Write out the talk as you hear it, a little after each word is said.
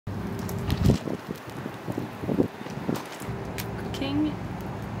Cooking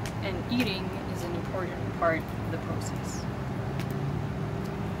and eating is an important part of the process.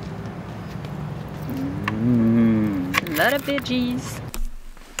 A lot of veggies.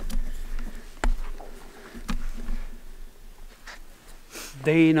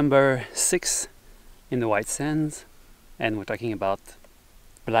 Day number 6 in the White Sands, and we're talking about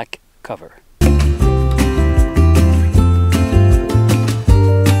black cover.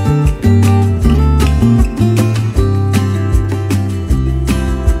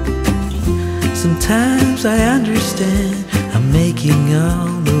 Sometimes I understand I'm making all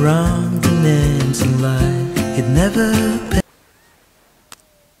the wrong demands in life. It never pays.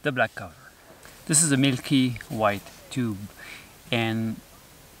 The black cover. This is a milky white tube, and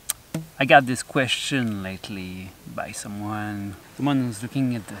I got this question lately by someone who's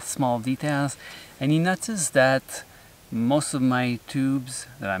looking at the small details, and he noticed that most of my tubes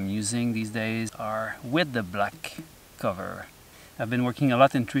that I'm using these days are with the black cover. I've been working a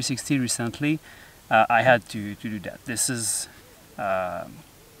lot in 360 recently. I had to do that. This is I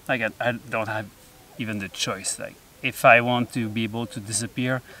don't have even the choice. Like, if I want to be able to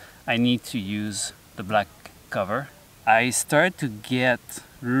disappear, I need to use the black cover. I start to get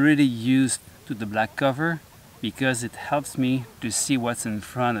really used to the black cover because it helps me to see what's in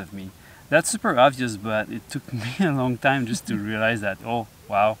front of me. That's super obvious, but it took me a long time just to realize that, oh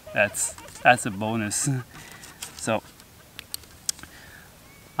wow, that's a bonus. So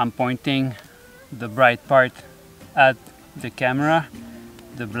I'm pointing the bright part at the camera.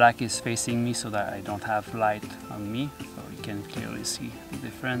 The black is facing me so that I don't have light on me, so you can clearly see the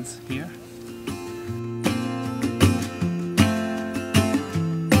difference here.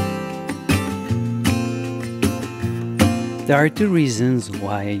 There are two reasons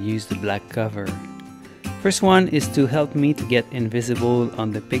why I use the black cover. First one is to help me to get invisible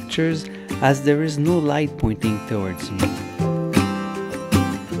on the pictures, as there is no light pointing towards me.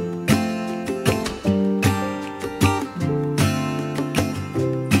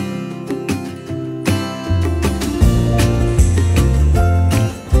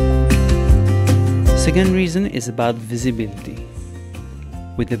 Second reason is about visibility.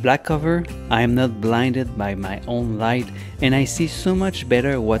 With the black cover, I am not blinded by my own light, and I see so much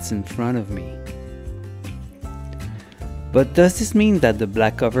better what's in front of me. But does this mean that the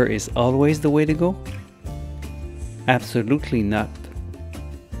black cover is always the way to go? Absolutely not.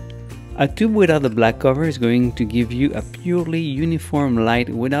 A tube without the black cover is going to give you a purely uniform light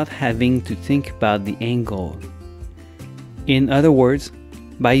without having to think about the angle. In other words,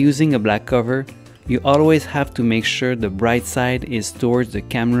 by using a black cover, you always have to make sure the bright side is towards the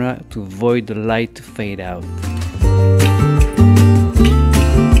camera to avoid the light to fade out.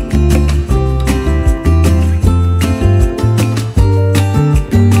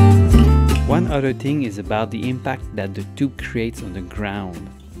 One other thing is about the impact that the tube creates on the ground.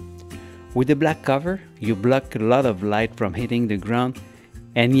 With the black cover, you block a lot of light from hitting the ground,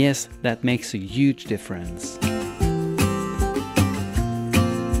 and yes, that makes a huge difference.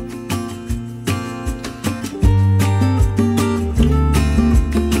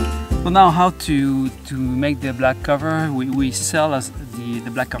 Now, how to make the black cover. We sell as the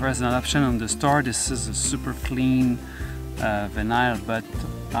black cover as an option on the store. This is a super clean vinyl, but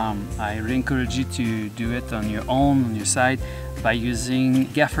I really encourage you to do it on your own, on your side, by using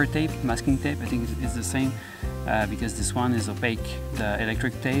gaffer tape, masking tape. I think it's the same, because this one is opaque. The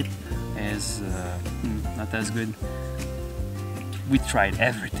electric tape is not as good. We tried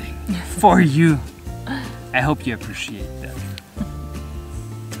everything for you. I hope you appreciate that.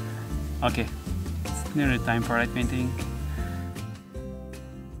 Okay, it's nearly time for light painting.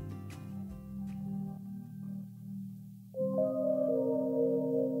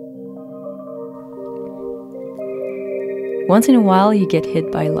 Once in a while you get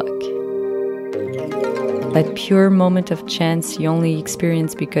hit by luck. That pure moment of chance you only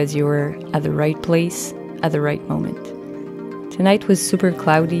experience because you were at the right place at the right moment. Tonight was super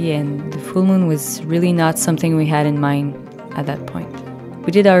cloudy and the full moon was really not something we had in mind at that point.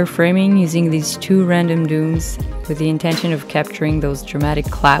 We did our framing using these two random dooms with the intention of capturing those dramatic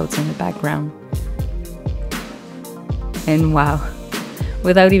clouds in the background. And wow,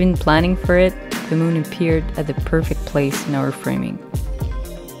 without even planning for it, the moon appeared at the perfect place in our framing.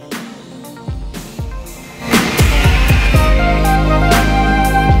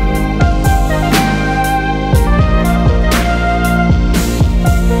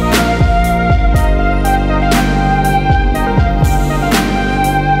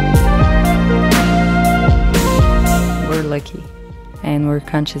 And we're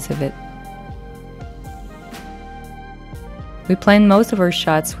conscious of it. We plan most of our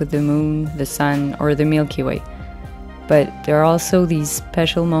shots with the moon, the sun, or the Milky Way. But there are also these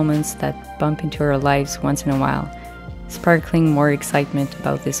special moments that bump into our lives once in a while, sparkling more excitement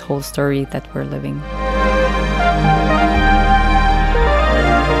about this whole story that we're living.